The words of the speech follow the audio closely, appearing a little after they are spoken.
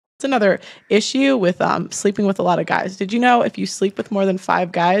It's another issue with sleeping with a lot of guys. Did you know if you sleep with more than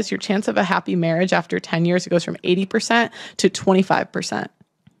 5 guys, your chance of a happy marriage after 10 years, it goes from 80% to 25%.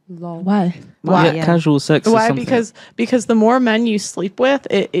 Lol. Why? Yeah, casual sex. Why? Is something. Because the more men you sleep with,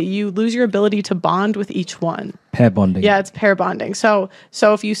 you lose your ability to bond with each one. Pair bonding. Yeah, it's pair bonding. So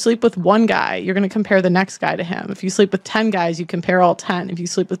if you sleep with one guy, you're going to compare the next guy to him. If you sleep with 10 guys, you compare all 10. If you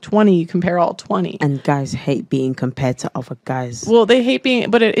sleep with 20, you compare all 20. And guys hate being compared to other guys. Well, they hate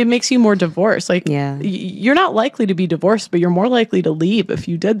being, but it makes you more divorced. Like, Yeah. You're not likely to be divorced, but you're more likely to leave if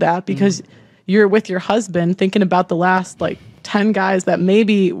you did that because you're with your husband thinking about the last 10 guys that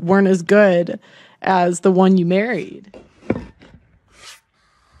maybe weren't as good as the one you married.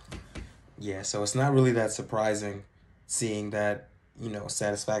 Yeah, so it's not really that surprising seeing that,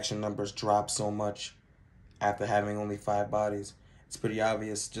 satisfaction numbers drop so much after having only 5 bodies. It's pretty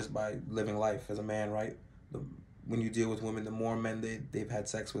obvious just by living life as a man, right? When you deal with women, the more men they've had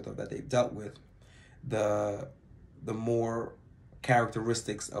sex with or that they've dealt with, the more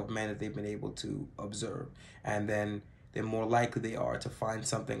characteristics of men that they've been able to observe. And then the more likely they are to find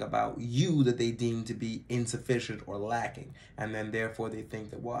something about you that they deem to be insufficient or lacking. And then therefore they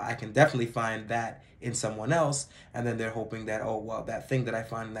think that, well, I can definitely find that in someone else. And then they're hoping that, oh, well, that thing that I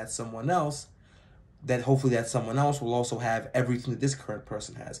find in that someone else, that hopefully that someone else will also have everything that this current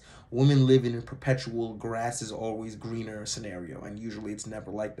person has. Women live in a perpetual grass is always greener scenario. And usually it's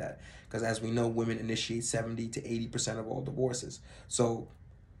never like that. Because as we know, women initiate 70 to 80% of all divorces. So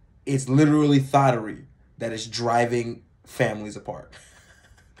it's literally thottery that is driving families apart.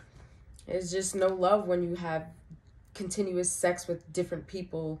 It's just no love when you have continuous sex with different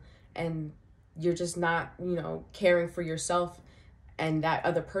people and you're just not, caring for yourself and that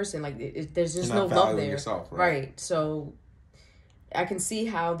other person. There's just no love there. Yourself, right. So I can see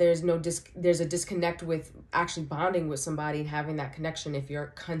how there's a disconnect with actually bonding with somebody and having that connection if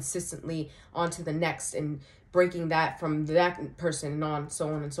you're consistently on to the next and breaking that from that person and on, so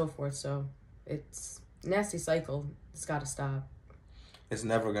on and so forth. So it's nasty cycle. It's got to stop. It's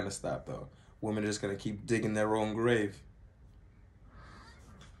never going to stop, though. Women are just going to keep digging their own grave.